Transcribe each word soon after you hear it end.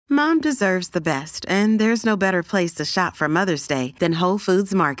Mom deserves the best, and there's no better place to shop for Mother's Day than Whole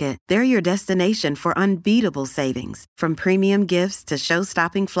Foods Market. They're your destination for unbeatable savings, from premium gifts to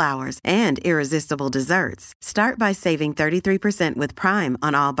show-stopping flowers and irresistible desserts. Start by saving 33% with Prime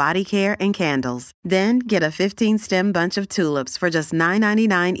on all body care and candles. Then get a 15-stem bunch of tulips for just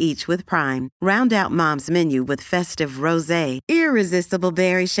 $9.99 each with Prime. Round out Mom's menu with festive rosé, irresistible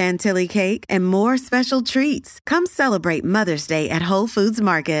berry chantilly cake, and more special treats. Come celebrate Mother's Day at Whole Foods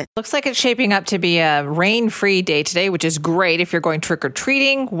Market. Looks like it's shaping up to be a rain-free day today, which is great if you're going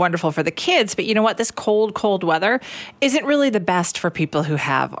trick-or-treating. Wonderful for the kids. But you know what? This cold weather isn't really the best for people who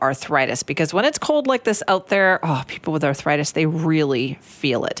have arthritis, because when it's cold like this out there, people with arthritis, they really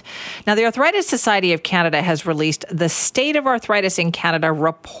feel it. Now, the Arthritis Society of Canada has released the State of Arthritis in Canada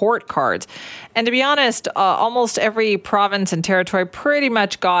report cards. And to be honest, almost every province and territory pretty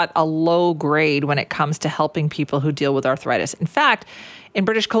much got a low grade when it comes to helping people who deal with arthritis. In fact, in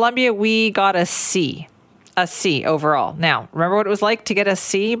British Columbia, we got a C overall. Now, remember what it was like to get a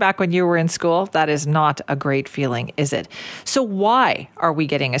C back when you were in school? That is not a great feeling, is it? So why are we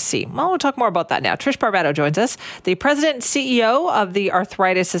getting a C? Well, we'll talk more about that now. Trish Barbetto joins us, the president and CEO of the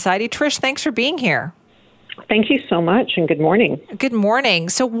Arthritis Society. Trish, thanks for being here. Thank you so much, and good morning. Good morning.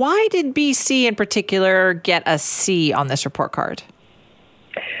 So why did BC in particular get a C on this report card?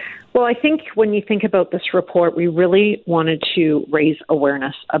 Well, I think when you think about this report, we really wanted to raise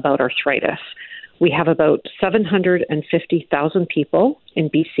awareness about arthritis. We have about 750,000 people in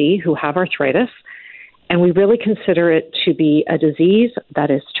BC who have arthritis, and we really consider it to be a disease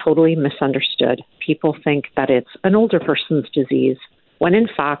that is totally misunderstood. People think that it's an older person's disease, when in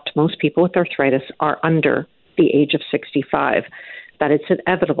fact, most people with arthritis are under the age of 65, that it's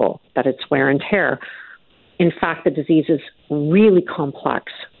inevitable, that it's wear and tear. In fact, the disease is really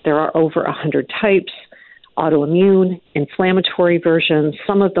complex. There are over 100 types, autoimmune, inflammatory versions,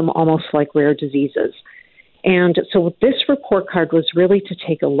 some of them almost like rare diseases. And so this report card was really to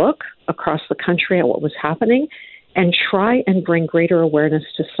take a look across the country at what was happening and try and bring greater awareness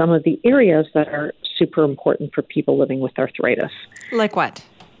to some of the areas that are super important for people living with arthritis. Like what?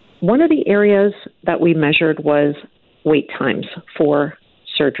 One of the areas that we measured was wait times for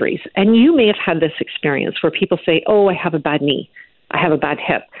surgeries. And you may have had this experience where people say, I have a bad knee, I have a bad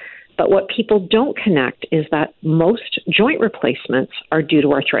hip. But what people don't connect is that most joint replacements are due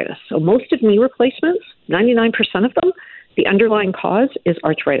to arthritis. So most of knee replacements, 99% of them, the underlying cause is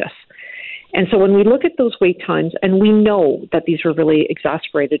arthritis. And so when we look at those wait times, and we know that these were really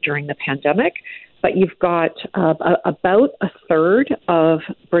exacerbated during the pandemic, but you've got about a third of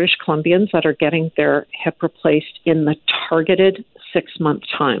British Columbians that are getting their hip replaced in the targeted 6-month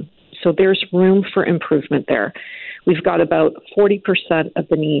time. So there's room for improvement there. We've got about 40% of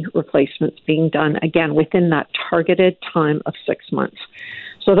the knee replacements being done, again, within that targeted time of 6 months.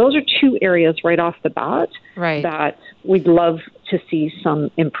 So those are two areas right off the bat that we'd love to see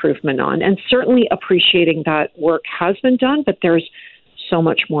some improvement on. And certainly appreciating that work has been done, but there's so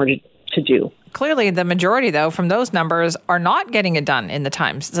much more to do. Clearly, the majority, though, from those numbers are not getting it done in the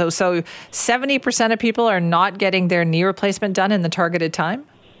time. So 70% of people are not getting their knee replacement done in the targeted time?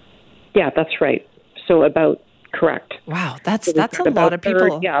 Yeah, that's right. So correct. Wow, that's a lot of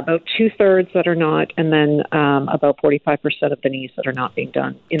people. About 2/3 that are not, and then about 45% of the knees that are not being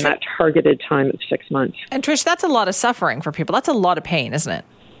done in that targeted time of 6 months. And Trish, that's a lot of suffering for people. That's a lot of pain, isn't it?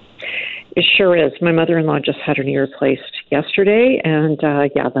 It sure is. My mother-in-law just had her knee replaced yesterday, and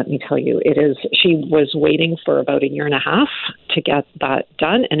let me tell you, it is. She was waiting for about 1.5 years to get that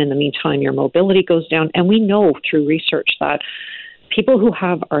done, and in the meantime, your mobility goes down. And we know through research that people who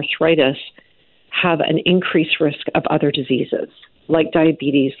have arthritis have an increased risk of other diseases, like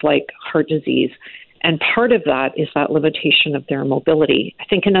diabetes, like heart disease. And part of that is that limitation of their mobility. I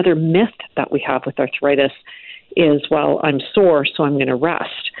think another myth that we have with arthritis is, I'm sore, so I'm going to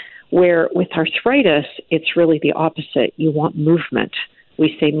rest. Where with arthritis, it's really the opposite. You want movement.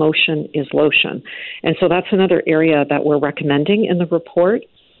 We say motion is lotion. And so that's another area that we're recommending in the report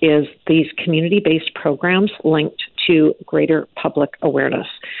is these community-based programs linked to greater public awareness.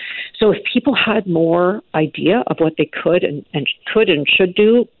 So if people had more idea of what they could and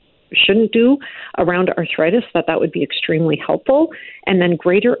shouldn't do around arthritis, that would be extremely helpful. And then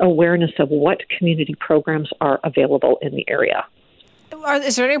greater awareness of what community programs are available in the area.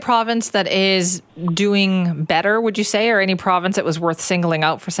 Is there any province that is doing better, would you say, or any province that was worth singling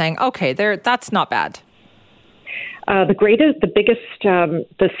out for saying, okay, that's not bad? The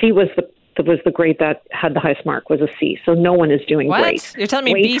C was the grade that had the highest mark, was a C. So no one is doing great. You're telling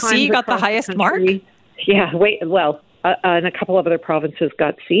me BC got the highest mark? Yeah, and a couple of other provinces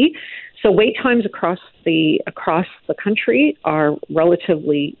got C. So wait times across the country are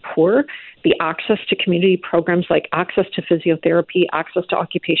relatively poor. The access to community programs like access to physiotherapy, access to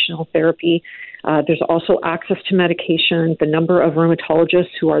occupational therapy, there's also access to medication. The number of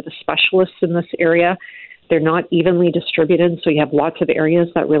rheumatologists who are the specialists in this area, they're not evenly distributed. So you have lots of areas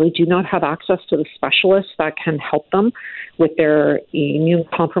that really do not have access to the specialists that can help them with their immune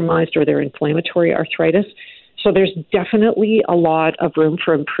compromised or their inflammatory arthritis. So there's definitely a lot of room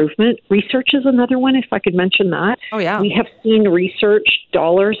for improvement. Research is another one, if I could mention that. Oh, yeah. We have seen research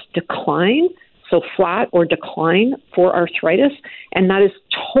dollars decline, so flat or decline for arthritis, and that is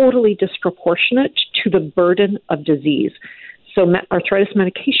totally disproportionate to the burden of disease. So arthritis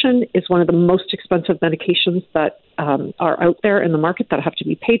medication is one of the most expensive medications that are out there in the market that have to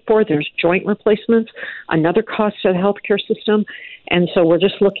be paid for. There's joint replacements, another cost to the healthcare system. And so we're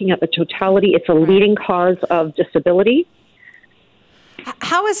just looking at the totality. It's a leading cause of disability.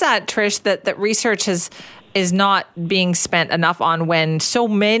 How is that, Trish, that research is not being spent enough on when so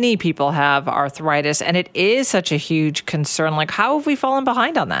many people have arthritis and it is such a huge concern? Like, how have we fallen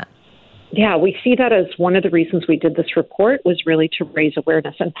behind on that? Yeah, we see that as one of the reasons we did this report was really to raise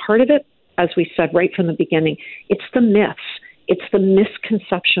awareness. And part of it, as we said right from the beginning, it's the myths. It's the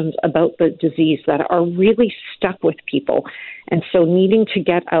misconceptions about the disease that are really stuck with people. And so needing to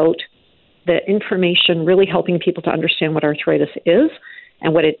get out the information, really helping people to understand what arthritis is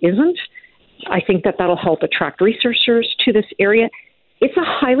and what it isn't, I think that that'll help attract researchers to this area. It's a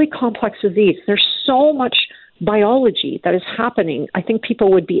highly complex disease. There's so much biology that is happening. I think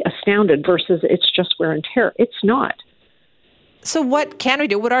people would be astounded versus it's just wear and tear. It's not. So what can we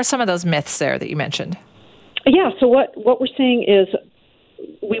do? What are some of those myths there that you mentioned? Yeah, so what we're saying is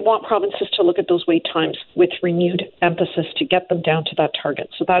we want provinces to look at those wait times with renewed emphasis to get them down to that target.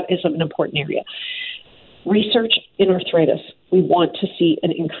 So that is an important area. Research in arthritis, we want to see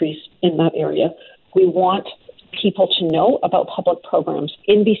an increase in that area. We want people to know about public programs.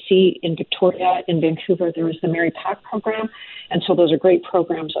 In BC, in Victoria, in Vancouver, there is the Mary Pack program. And so those are great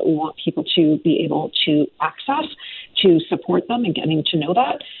programs that we want people to be able to access, to support them and getting to know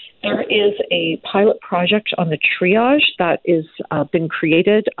that. There is a pilot project on the triage that is been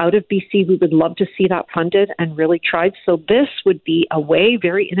created out of BC. We would love to see that funded and really tried. So this would be a way,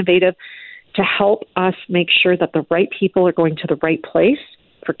 very innovative, to help us make sure that the right people are going to the right place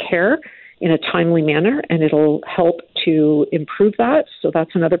for care in a timely manner, and it'll help to improve that. So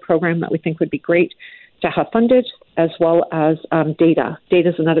that's another program that we think would be great to have funded, as well as data. Data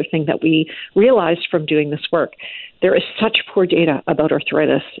is another thing that we realized from doing this work. There is such poor data about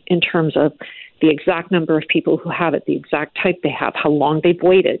arthritis in terms of the exact number of people who have it, the exact type they have, how long they've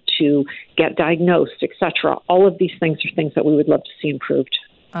waited to get diagnosed, etc. All of these things are things that we would love to see improved.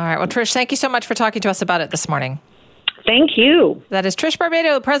 All right. Well, Trish, thank you so much for talking to us about it this morning. Thank you. That is Trish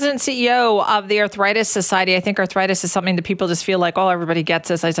Barbado, President and CEO of the Arthritis Society. I think arthritis is something that people just feel like, oh, everybody gets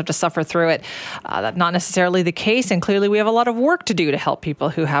this. I just have to suffer through it. That's not necessarily the case. And clearly we have a lot of work to do to help people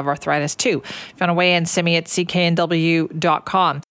who have arthritis too. If you want to weigh in, send me at cknw.com.